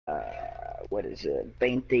what is it?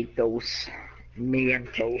 22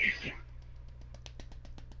 mientos.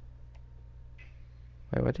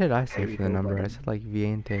 Wait, what did I say There you for the go, number? I buddy. said like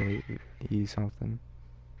Viente E something.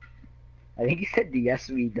 I think you said yes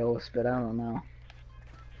we dos, but I don't know.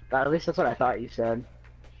 But at least that's what I thought you said.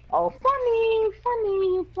 Oh, funny.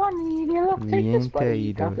 Yeah, look, take this, Viente buddy. E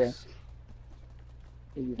You got this.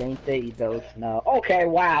 dos. 22, no. Okay,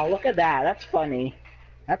 wow, look at that. That's funny.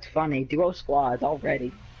 That's funny. Duo squads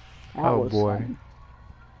already. That Oh was boy. funny.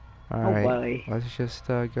 Oh Alright, boy. let's just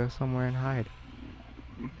go somewhere and hide.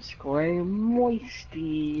 Square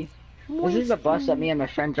Moisty. This is the bus that me and my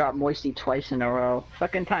friend dropped Moisty twice in a row.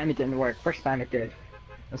 Second time it didn't work. First time it did.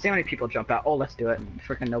 Let's see how many people jump out. Oh, let's do it.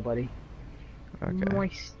 Freaking nobody. Okay.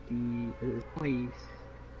 Moisty. Please.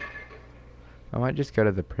 I might just go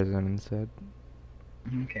to the prison instead.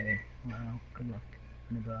 Okay. Well, good luck.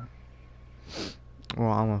 Goodbye.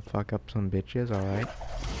 Well, I'm gonna fuck up some bitches, alright?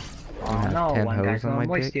 Oh no, 10 one hoes guy's on going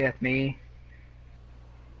my Moisty dick. at me.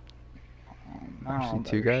 Oh, no, Actually,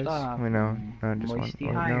 two better guys? stop. Wait, no, just one. Moisty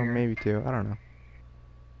Oh, no, higher. maybe two. I don't know.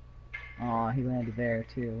 Oh, he landed there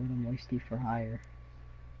too. Moisty for hire.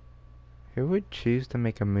 Who would choose to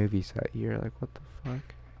make a movie set here? Like, what the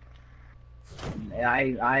fuck?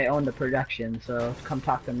 I own the production, so come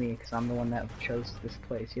talk to me, because I'm the one that chose this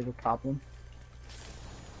place. You have a problem?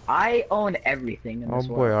 I own everything in Oh this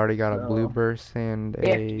boy, world. I already got a so blue burst and a...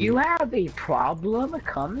 If you have a problem,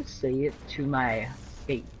 come say it to my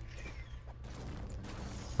face.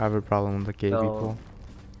 I have a problem with the gay So, people.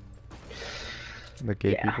 The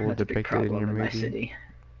gay yeah, people that's a big depicted in problem your in my movie. city.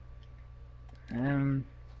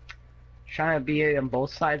 Trying to be on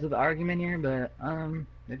both sides of the argument here, but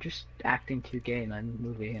they're just acting too gay in my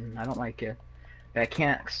movie, and I don't like it. I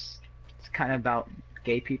can't. It's kind of about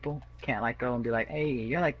gay people. Can't like go and be like, hey,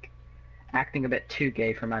 you're like acting a bit too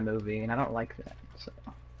gay for my movie, and I don't like that. So,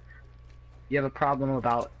 if you have a problem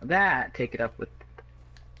about that, take it up with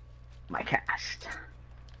my cast.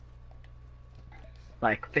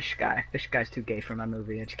 Like Fish Guy. Fish Guy's too gay for my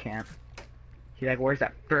movie. I just can't. He like wears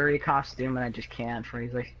that furry costume, and I just can't. For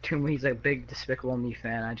he's a big Despicable Me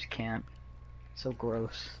fan. I just can't. So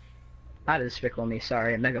gross. Not a Despicable Me,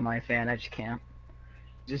 sorry, a Megamind fan. I just can't.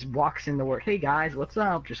 Just walks into work. Hey guys, what's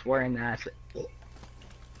up? Just wearing that.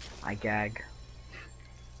 I gag.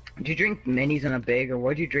 Did you drink minis in a big, or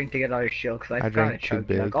what did you drink to get all your shield? Cause I forgot drank to two chug.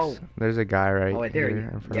 bigs. Like, oh, There's a guy right wait, there here you.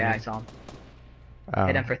 in front Yeah, of I me. saw him. Oh,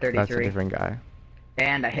 Hit him for 33. that's a different guy.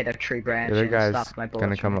 And I hit a tree branch The other and guy's stopped my bullet.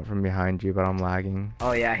 gonna come up from behind you, but I'm lagging.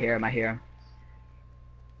 Oh yeah, I hear him. I hear him.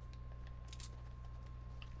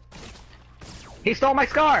 He stole my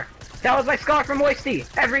scar! That was my scar from Moisty!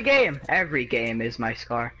 Every game is my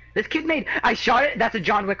scar. This kid made- I shot it- that's a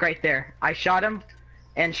John Wick right there. I shot him,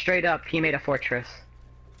 and straight up, he made a fortress.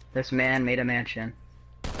 This man made a mansion.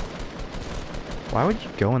 Why would you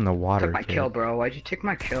go in the water, Took my kid? kill, bro. Why'd you take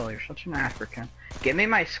my kill? You're such an African. Give me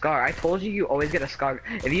my scar. I told you always get a scar.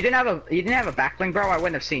 If you didn't have a backbling, bro, I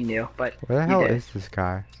wouldn't have seen you, but Where the you hell did. is this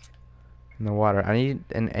guy? In the water. I need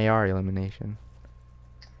an AR elimination.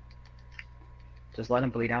 Just let him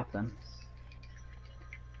bleed out then.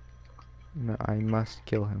 No, I must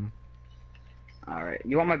kill him. Alright,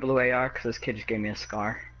 you want my blue AR? Because this kid just gave me a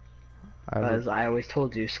scar. Because I always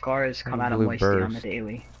told you, scars come out of blue Moisty on the burst.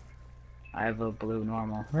 daily. I have a blue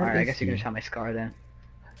normal. Where Alright, I is guess you can he? just have my scar then.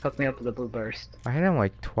 Hook me up with the blue burst. I hit him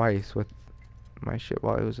like twice with my shit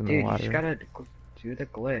while it was in the Dude, water. you just gotta do the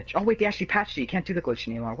glitch. Oh wait, they actually patched it. You can't do the glitch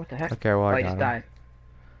anymore. What the heck? Okay, well Oh, I he got just him. died.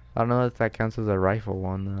 I don't know if that counts as a rifle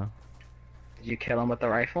one though. Did you kill him with the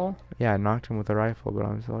rifle? Yeah, I knocked him with a rifle, but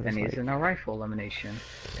I'm still Then just he's like... in a rifle elimination.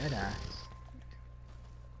 Dead ass.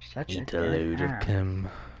 Such a dead Deluded ass. him.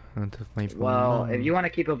 Into my Well, phone. if you want to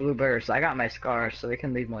keep a blue burst, I got my scar, so we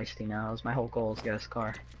can leave Moisty now. My whole goal is to get a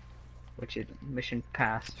scar. Which is mission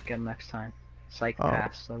passed, get him next time. Psych Oh.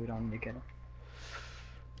 passed, so we don't need to get him.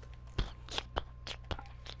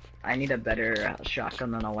 I need a better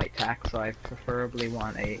shotgun than a white tack, so I preferably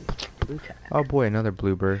want a blue tack. Oh boy, another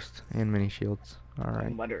blue burst and mini shields.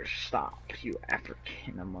 Alright. Let her stop, you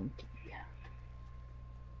African monkey.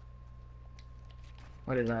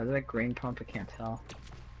 What is that? Is that a green pump? I can't tell.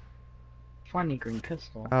 Funny green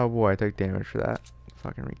pistol. Oh boy, I took damage for that.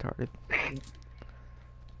 Fucking retarded.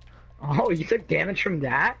 Oh, you took damage from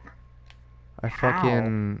that? I How?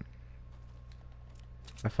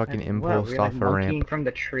 fucking What, impulsed we're, off like, a monkeying ramp. from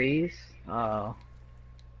the trees? Oh.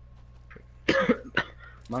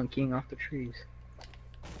 Monkeying off the trees.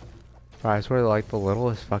 I swear like the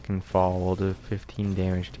littlest fucking fall will do 15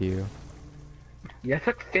 damage to you. You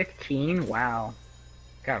took 15? Wow.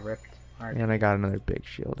 Got ripped. Hard. And I got another big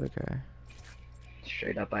shield, okay.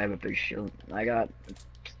 Straight up, I have a big shield. I got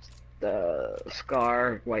the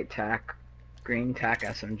Scar, white tack, green tack,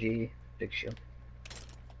 SMG, big shield.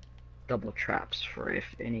 Double traps for if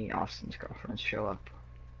any Austin's girlfriends show up.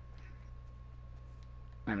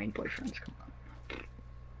 I mean boyfriends, come on.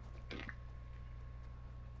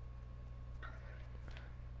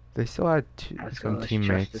 They still had some Let's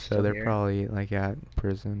teammates, this so still they're here. probably like at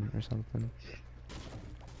prison or something.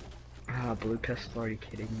 Ah, blue pistol, are you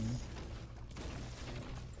kidding me?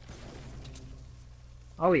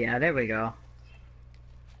 Oh yeah, there we go.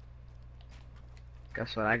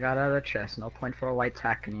 Guess what I got out of the chest? No point for a white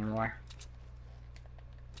tack anymore.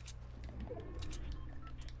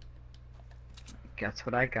 Guess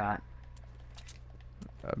what I got?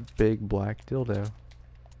 A big black dildo.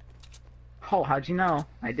 Oh, how'd you know?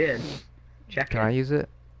 I did. Check Can it. I use it?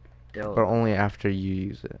 Dildo. But only after you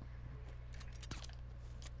use it.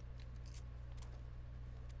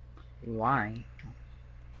 Why?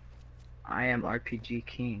 I am RPG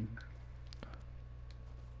King.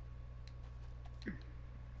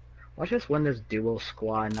 Let's just win this duo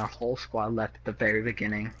squad and our whole squad left at the very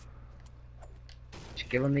beginning. Just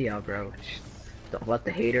give them the bro. Just don't let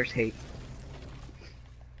the haters hate.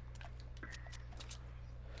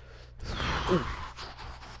 Ooh.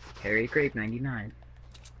 Harry Grape 99.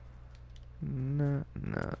 No.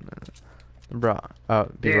 Bro, oh,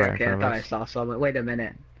 be There, right in okay, I front of thought I us. saw someone. Wait a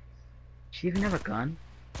minute. Does she even have a gun?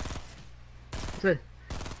 It's a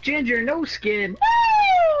ginger no skin.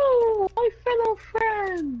 Woo! My fellow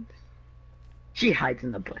friend. She hides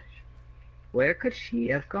in the bush. Where could she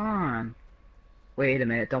have gone? Wait a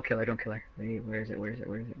minute, don't kill her, don't kill her. Wait, where is it?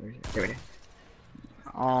 There it is.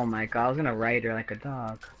 Oh my god, I was gonna ride her like a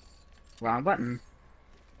dog. Wrong button.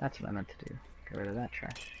 That's what I meant to do. Get rid of that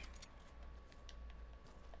trash.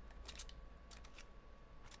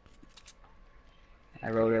 I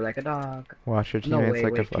rode her like a dog. Watch your No, teammates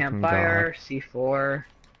like a wait, fucking campfire, god. C4.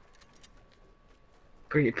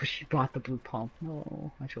 Great, but she bought the blue pump.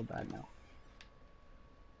 No, I feel bad now.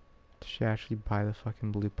 Did she actually buy the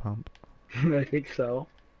fucking blue pump? I think so.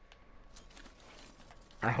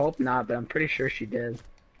 I hope not, but I'm pretty sure she did.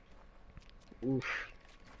 Oof.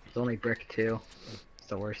 It's only brick too. It's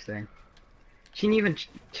the worst thing. She didn't even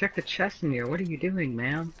check the chest in here. What are you doing,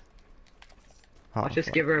 ma'am? Oh, I'll just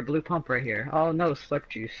fuck. give her a blue pump right here. Oh no, slurp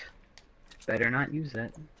juice. Better not use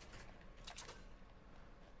it.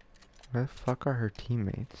 Where the fuck are her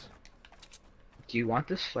teammates? Do you want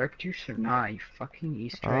the slurp juice or not? You fucking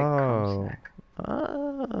Easter egg Oh. sack.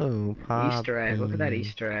 Oh, Poppy. Easter egg. Look at that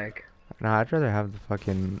Easter egg. Nah, I'd rather have the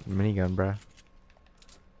fucking minigun, bruh.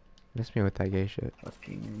 Miss me with that gay shit.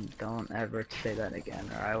 Fucking don't ever say that again,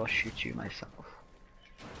 or I will shoot you myself.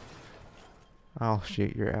 I'll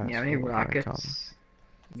shoot your ass. You have any when I come. rockets?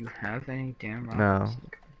 You have any damn rockets?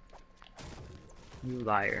 No. You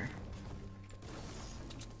liar.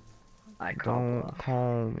 I call Don't bluff.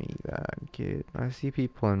 call me that, kid. I see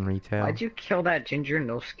people in retail. Why'd you kill that ginger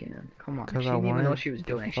no skin? Come on, she Because I didn't even know wanted what she was the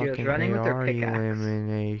doing. She was fucking running with her AR pickaxe.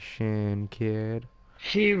 elimination, kid.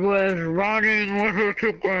 She was running with her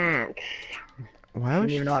pickaxe. Why She was didn't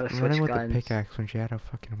she even know how to switch running with guns. the pickaxe when she had a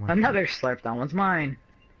fucking weapon? Another slurp. That one's mine.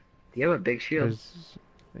 Do you have a big shield?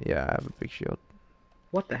 Yeah, I have a big shield.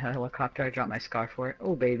 What the hell? Helicopter? I dropped my scar for it.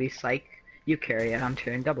 Oh baby, psych. You carry it. I'm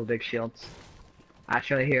carrying double big shields.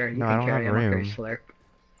 Actually, here you No, I can don't carry have them. I'll carry room. slurp.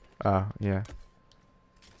 Oh, yeah.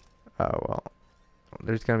 Oh, well.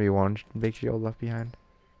 There's gonna be one big shield left behind.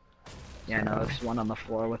 Yeah, no, there's one on the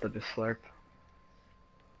floor with a slurp.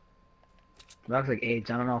 That looks like AIDS.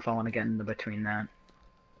 I don't know if I want to get into between that.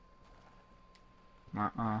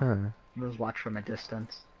 Huh. Just watch from a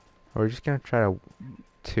distance. We're just gonna try to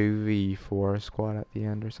 2v4 squad at the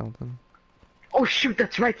end or something. Oh shoot,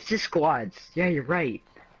 that's right, it's just squads. Yeah, you're right.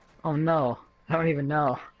 Oh no, I don't even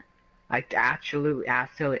know. I actually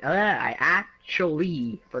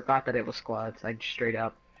forgot that it was squads. I just straight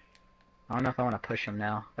up. I don't know if I want to push him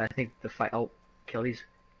now, but I think the fight. Oh, kill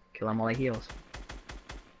him while he heals.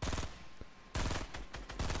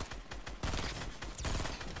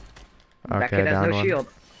 That Okay, kid has down no one. shield.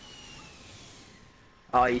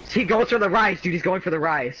 Oh, he goes for the rise, dude. He's going for the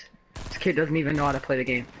rise. This kid doesn't even know how to play the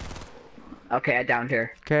game. Okay, I downed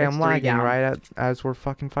her. Okay, It's I'm 3 lagging down. right as we're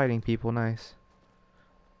fucking fighting people. Nice.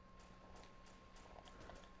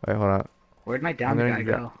 Wait, hold up. Where'd my down guy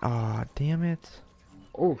go? Aw, damn it.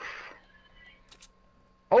 Oof.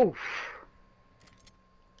 Oof.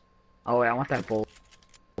 Oh wait, I want that bolt.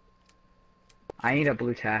 I need a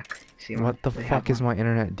blue tack. See What the They fuck have is one. my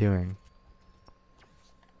internet doing?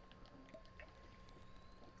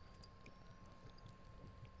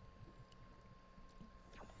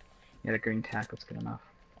 Yeah, the green tack was good enough.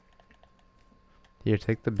 Here,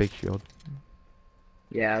 take the big shield.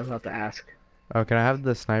 Yeah, I was about to ask. Oh, can I have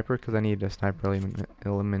the sniper? Because I need a sniper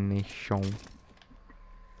elimination.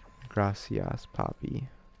 Gracias, Poppy.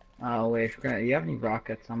 Oh wait, forgot. You have any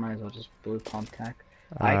rockets? I might as well just blue pump tech.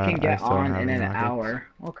 I can I get still don't on have in any an rockets. hour.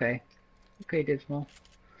 Okay. Okay, Dismal.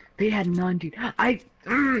 They had none, dude.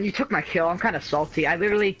 You took my kill. I'm kind of salty. I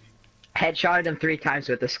literally headshotted him 3 times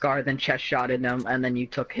with the scar, then chest shotted him, and then you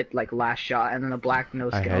hit like last shot, and then the black no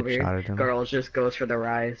I skin over here. headshotted him. Girl just goes for the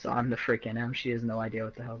rise on the freaking him. She has no idea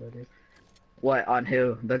what the hell that is. What, on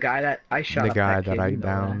who? The guy that I shot The up guy that that kid, I you know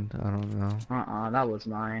that. downed. I don't know. That was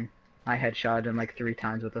mine. I headshotted him like 3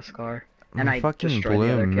 times with a scar. And My I fucking destroyed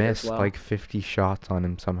the other bloom kid as missed well. like 50 shots on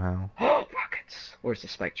him somehow. Oh, rockets! Where's the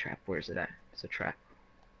spike trap? Where's it at? It's a trap.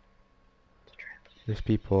 It's a trap. There's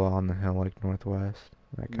people on the hill like northwest.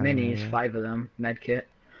 That kind of Minis, area. 5 of them. Medkit.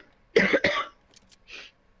 If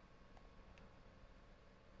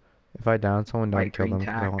I down someone, don't Light kill green them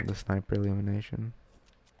because I tack. want the sniper elimination.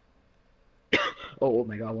 Oh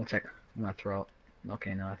my god, one sec. I'm gonna throw up.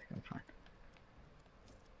 Okay, no, I think I'm fine.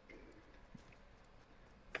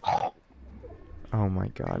 Oh, Oh my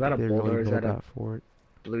god, is that a did they boulder or really is build that a that fort?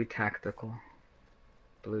 blue tactical?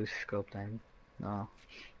 Blue scope thing. No.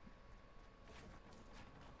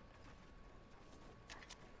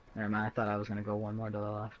 Never mind, I thought I was gonna go one more to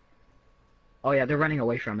the left. Oh yeah, they're running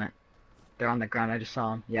away from it. They're on the ground, I just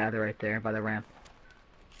saw them. Yeah, they're right there by the ramp.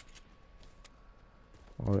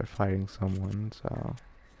 Well, they're fighting someone, so...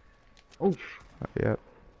 Oof. Yep.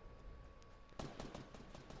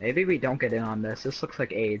 Maybe we don't get in on this. This looks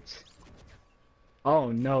like AIDS.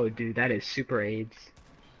 Oh no, dude, that is super AIDS.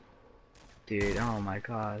 Dude, oh my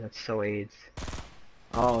god, that's so AIDS.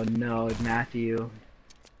 Oh no, Matthew.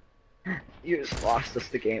 You just lost us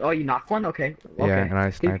the game. Oh, you knocked one? Okay. Yeah, Okay. and I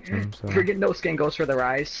sniped him, so... Friggin' no skin goes for the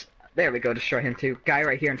rise. There we go, destroy him too. Guy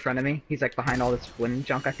right here in front of me. He's like behind all this wind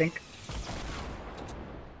junk, I think.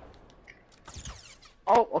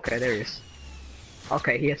 Oh, okay, there he is.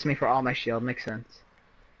 Okay, he hits me for all my shield. Makes sense.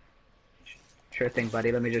 Sure thing,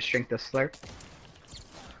 buddy. Let me just shrink this slurp.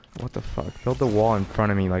 What the fuck? Build the wall in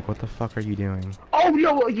front of me, like, what the fuck are you doing? Oh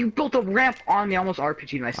no, you built a ramp on me. I almost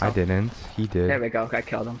RPG'd myself. I didn't. He did. There we go. I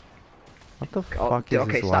killed him. What the Oh, fuck is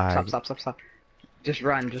okay, this stop, lag? stop. Just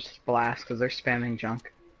run, just blast, because they're spamming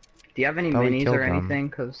junk. Do you have any Thought we minis killed or them. anything?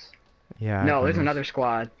 Cause Yeah. no, there's I another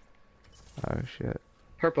squad. Oh shit.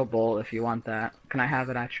 Purple bolt if you want that. Can I have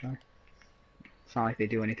it actually? It's not like they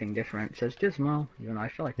do anything different. It says Dismo, even though I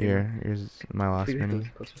feel like they Here, here's my last Please, mini.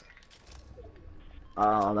 please.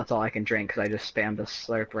 Oh, that's all I can drink because I just spammed the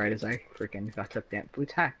slurp right as I freaking got took down. Blue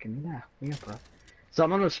tack, and yeah, bro.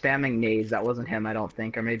 Someone was spamming nades. That wasn't him, I don't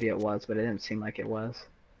think, or maybe it was, but it didn't seem like it was.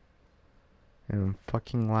 And I'm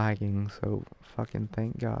fucking lagging, so fucking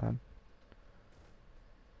thank God.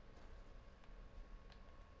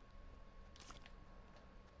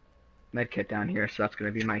 Medkit down here, so that's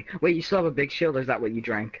gonna be my. Wait, you still have a big shield, or is that what you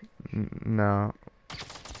drank? No.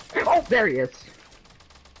 Oh, there he is.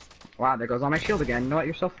 Wow, there goes all my shield again. You know what?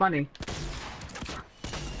 You're so funny.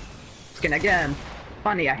 Skin again.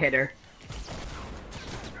 Funny, I hit her.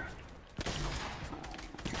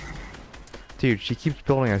 Dude, she keeps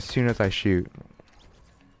building as soon as I shoot.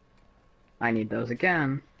 I need those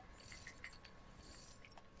again.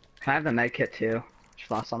 Can I have the medkit too?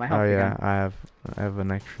 Just lost all my health Oh yeah, again. I have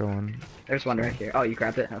an extra one. There's one right here. Oh, you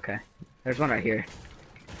grabbed it? Okay. There's one right here.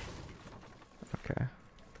 Okay.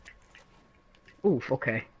 Oof,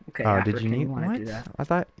 okay. Okay, Oh, did you African, need wanna what? do that. I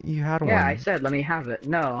thought you had one. Yeah, I said let me have it.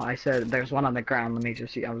 No, I said there's one on the ground. Let me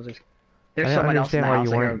just see. There's I someone else in understand the why house.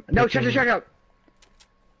 you weren't No, picking- shut up.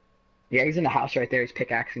 Yeah, he's in the house right there. He's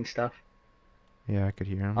pickaxing stuff. Yeah, I could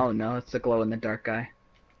hear him. Oh no, it's the glow in the dark guy.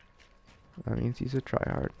 That means he's a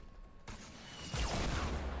tryhard.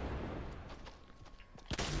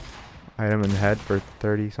 I hit him in the head for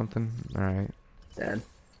 30 something. Alright. Dead.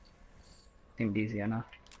 Seemed easy enough.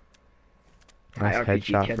 Nice My RPG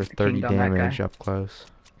headshot kid for 30 kinged on that guy. damage up close.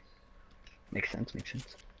 Makes sense, makes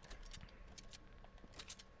sense.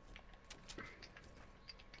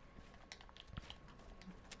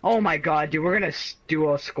 Oh my god, dude, we're gonna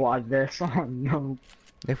duo squad this. Oh no.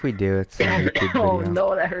 If we do, it's a YouTube Oh video.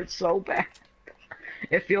 no, that hurts so bad.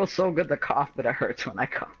 It feels so good to cough, but it hurts when I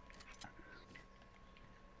cough.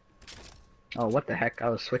 Oh, what the heck? I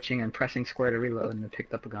was switching and pressing square to reload and it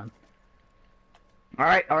picked up a gun.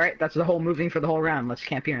 Alright, that's the whole moving for the whole round. Let's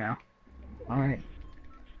camp here now. Alright.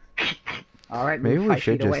 Alright, Maybe move we 5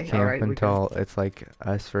 should feet just away. camp Alright, until it's like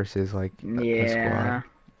us versus like a yeah, squad.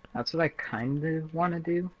 that's what I kind of want to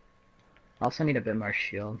do. I also need a bit more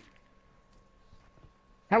shield.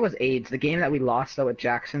 That was AIDS. The game that we lost though with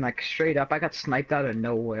Jackson, like straight up, I got sniped out of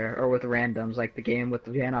nowhere, or with randoms. Like the game with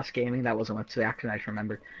Vanos Gaming, that wasn't with Jackson, I just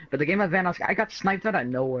remembered. But the game with Vanos, I got sniped out of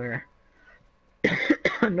nowhere.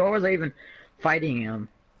 Nor was I even fighting him,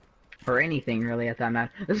 or anything really at that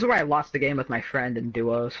match. This is where I lost the game with my friend in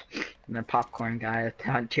duos, and the popcorn guy,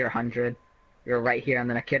 tier 100. You're right here, and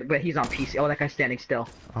then a kid, but he's on PC. Oh, that guy's standing still.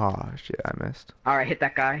 Oh shit, I missed. Alright, hit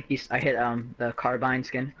that guy. I hit the carbine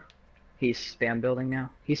skin. He's spam building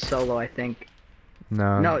now. He's solo, I think.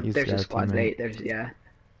 No, he's there's a squad mate. Yeah.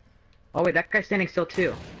 Oh wait, that guy's standing still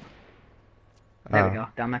too. There we go,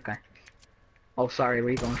 down that guy. Oh, sorry,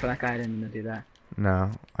 were you going for that guy? I didn't mean to do that.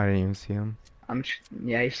 No, I didn't even see him.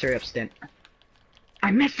 Yeah, he's straight up stand.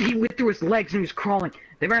 I missed it. He went through his legs and he was crawling.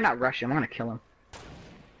 They better not rush him. I'm gonna kill him.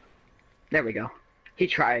 There we go. He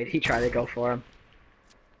tried to go for him.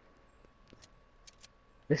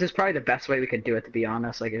 This is probably the best way we could do it, to be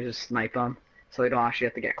honest. Like, just snipe them, so we don't actually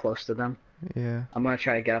have to get close to them. Yeah. I'm gonna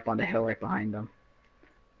try to get up on the hill right behind them.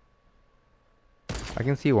 I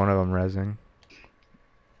can see one of them rezzing.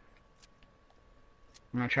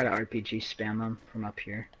 I'm gonna try to RPG spam them from up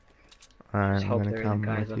here. Alright, Just I'm hope gonna there are come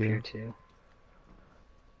guys with up you. here too.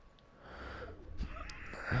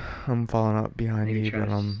 I'm falling up behind Maybe you, try but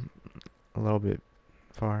to I'm a little bit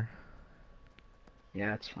far.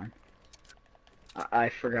 Yeah, it's fine. I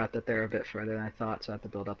forgot that they're a bit further than I thought, so I have to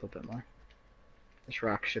build up a bit more. This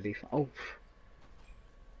rock should be fine. Oh!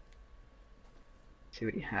 See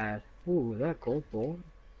what he had. Ooh, that gold bowl.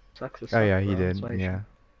 Sucks to suck, Oh yeah, he bro. That's did. why Yeah.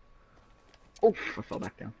 Oof! I fell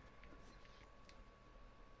back down.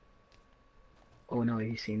 Oh no,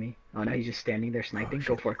 he see me. Oh no, he's just standing there sniping.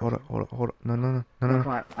 Go for it. Hold up. No. No, come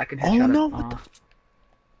on. I can Oh headshot no! him.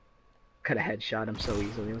 Could have headshot him so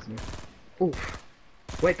easily, wasn't he? Oof.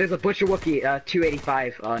 Wait, there's a butcher Wookie,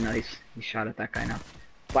 285. Oh no, he shot at that guy now.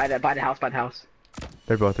 By the house.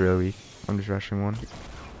 They're both really weak. I'm just rushing one.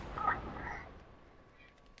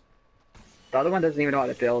 The other one doesn't even know how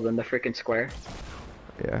to build in the freaking square.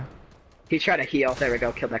 Yeah. He tried to heal. There we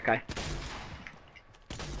go. Killed that guy.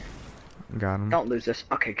 Got him. Don't lose this.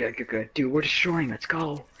 Okay, good. Dude, we're destroying. Let's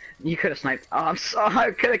go. You could have sniped. Oh, I'm sorry.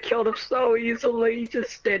 I could have killed him so easily.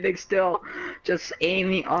 Just standing still. Just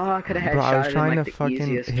aiming. Oh, I could have Bro, I was headshotted him trying like to the fucking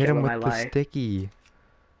easiest hit kill him of my with the life. sticky.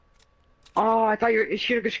 Oh, I thought you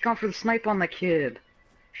should have gone for the snipe on the kid.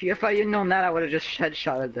 If I hadn't known that, I would have just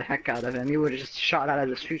headshotted the heck out of him. You would have just shot out of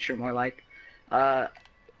his future more like.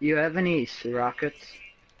 You have any rockets?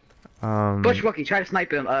 Bush Wookie, try to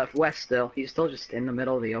snipe him. West still. He's still just in the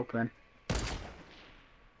middle of the open.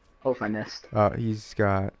 Oh, if I missed. He's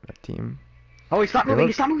got a team. Oh, he's not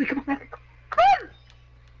moving. Come on. Come on.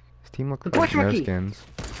 His team looks The like Bush no Wookie. skins.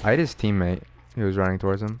 I hit his teammate. He was running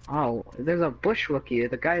towards him. Oh, there's a Bush Wookie.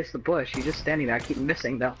 The guy is the Bush. He's just standing there. I keep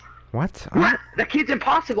missing though. What? What? That kid's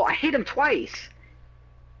impossible. I hit him twice.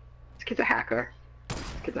 This kid's a hacker.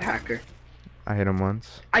 I hit him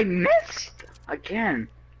once. I missed again.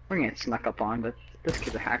 We're gonna get snuck up on, but this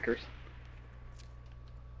kid's a hacker.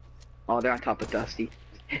 Oh, they're on top of Dusty.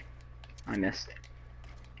 I missed.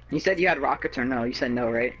 You said you had rockets or no? You said no,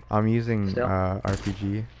 right? I'm using Still?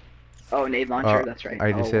 RPG. Oh, nade launcher. That's right.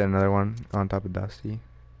 I just hit another one on top of Dusty.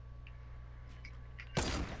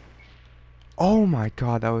 Oh my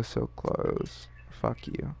god, that was so close. Fuck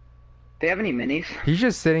you. They have any minis? He's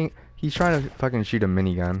just sitting. He's trying to fucking shoot a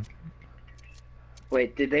minigun.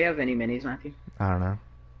 Wait, did they have any minis, Matthew? I don't know.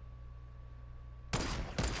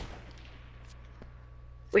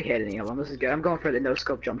 We hit any of them. This is good. I'm going for the no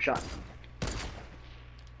scope jump shot.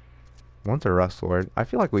 One's a Rust Lord. I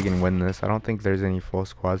feel like we can win this. I don't think there's any full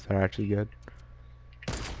squads that are actually good.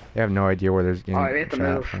 They have no idea where there's getting Alright, we have to shot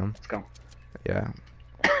move. from. Let's go. Yeah.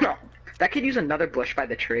 That could use another bush by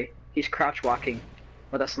the tree. He's crouch walking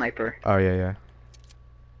with a sniper. Oh yeah.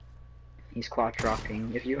 He's crouch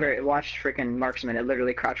walking. If you watch freaking Marksman, it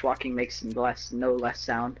literally crouch walking makes no less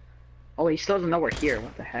sound. Oh, he still doesn't know we're here.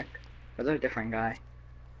 What the heck? That's a different guy.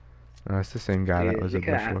 No, it's the same guy Dude, that was we a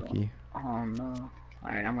could bush have- Wookie. Oh no.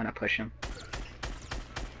 Alright, I'm gonna push him.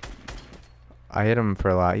 I hit him for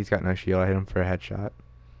a lot. He's got no shield. I hit him for a headshot.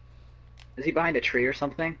 Is he behind a tree or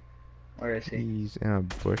something? Where is he? He's in a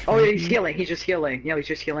bush. Oh, yeah, maybe? he's healing. He's just healing. Yeah, he's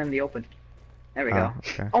just healing in the open. There we go.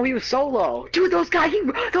 Okay. Oh, he was solo. Dude, those guys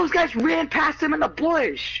ran past him in the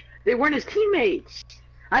bush. They weren't his teammates.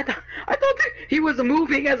 I thought that he was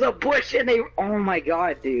moving as a bush, and they. Oh my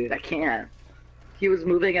god, dude, I can't. He was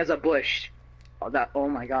moving as a bush. Oh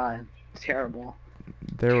my god, it's terrible.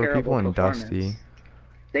 There were Terrible people in performance. Dusty.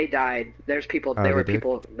 They died. There's people. Oh, there were they did?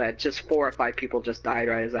 people that just 4 or 5 people just died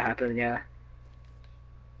right as that happened. Yeah.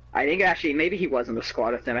 I think actually maybe he wasn't the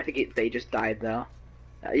squad with them. I think they just died though.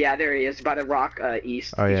 Yeah, there he is, by the rock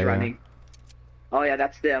east. Oh, He's yeah, yeah. running. Oh yeah,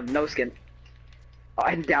 that's the no skin. Oh,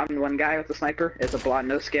 I downed one guy with the sniper. It's a blonde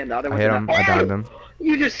no skin. The other I one's hit in him. the... I downed him.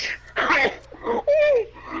 You just... Oh,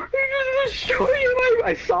 you just destroyed my...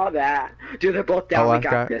 I saw that. Dude, they're both down. Oh, We last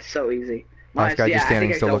got guy. this so easy. Last guy just I standing,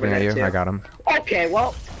 think still he's over looking at there, you. too. I got him. Okay,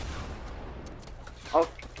 well... Oh,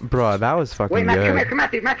 Bruh, that was fucking wait, Matt, good. come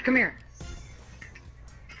here, Matt, come here.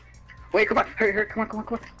 Wait, come on, hurry, come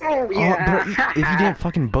on. Oh, yeah. Oh, bro, if you didn't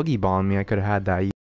fucking boogie bomb me, I could have had that.